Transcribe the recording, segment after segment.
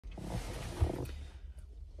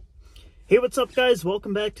Hey, what's up guys?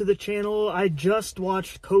 Welcome back to the channel. I just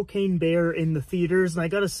watched Cocaine Bear in the theaters, and I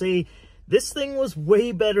gotta say, this thing was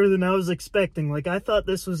way better than I was expecting. Like, I thought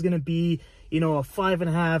this was gonna be, a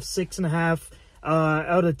 5.5, 6.5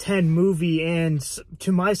 out of 10 movie, and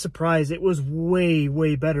to my surprise, it was way,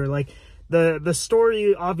 way better. Like, the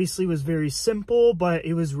story obviously was very simple, but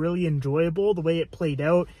it was really enjoyable the way it played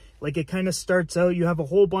out. Like, it kind of starts out, you have a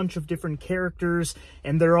whole bunch of different characters,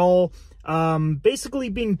 and they're all basically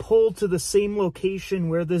being pulled to the same location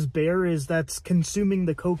where this bear is that's consuming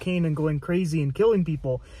the cocaine and going crazy and killing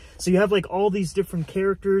people. So you have like all these different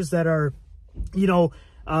characters that are, they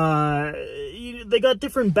got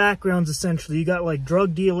different backgrounds essentially. You got like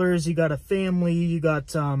drug dealers, you got a family, you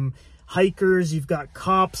got hikers, you've got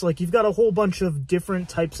cops, like you've got a whole bunch of different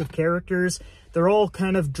types of characters. They're all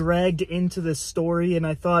kind of dragged into this story, and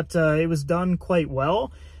I thought it was done quite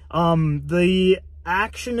well. The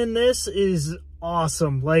action in this is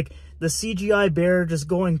awesome. Like, the CGI bear just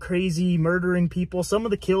going crazy, murdering people. Some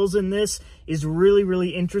of the kills in this is really, really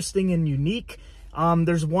interesting and unique.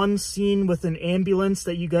 There's one scene with an ambulance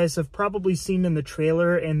that you guys have probably seen in the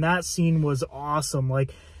trailer, and that scene was awesome.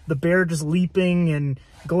 Like, the bear just leaping and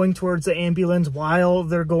going towards the ambulance while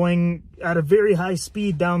they're going at a very high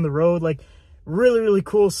speed down the road. Like, really, really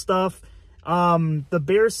cool stuff. The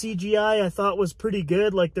bear CGI I thought was pretty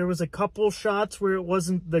good. Like, there was a couple shots where it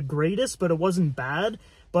wasn't the greatest, but it wasn't bad.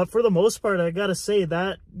 But for the most part, I gotta say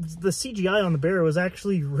that the CGI on the bear was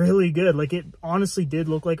actually really good. Like, it honestly did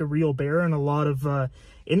look like a real bear in a lot of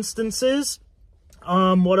instances.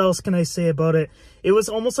 What else can I say about it? It was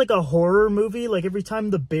almost like a horror movie. Like, every time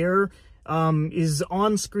the bear is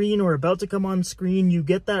on screen or about to come on screen, you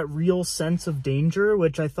get that real sense of danger,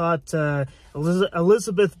 which I thought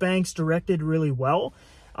Elizabeth Banks directed really well.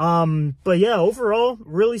 But yeah, overall,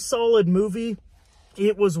 really solid movie.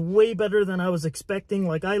 It was way better than I was expecting.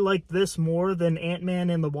 Like, I liked this more than Ant-Man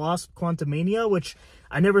and the Wasp: Quantumania, which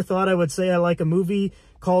I never thought I would say I like a movie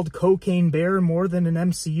called Cocaine Bear more than an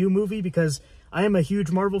MCU movie, because I am a huge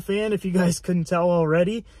Marvel fan, if you guys couldn't tell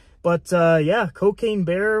already. But yeah, Cocaine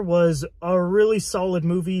Bear was a really solid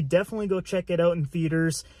movie. Definitely go check it out in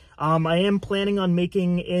theaters. I am planning on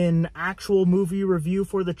making an actual movie review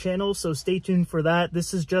for the channel, so stay tuned for that.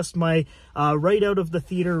 This is just my right out of the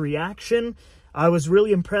theater reaction. I was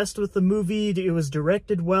really impressed with the movie. It was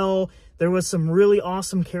directed well. There was some really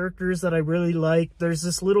awesome characters that I really liked. There's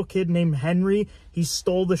this little kid named Henry. He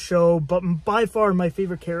stole the show, but by far my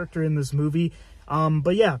favorite character in this movie.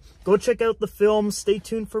 But yeah, go check out the film. Stay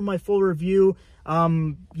tuned for my full review.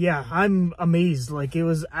 Yeah, I'm amazed. Like, it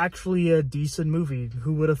was actually a decent movie.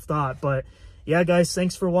 Who would have thought? But yeah, guys,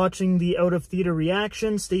 thanks for watching the out of theater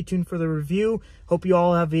reaction. Stay tuned for the review. Hope you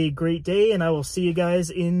all have a great day, and I will see you guys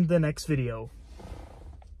in the next video.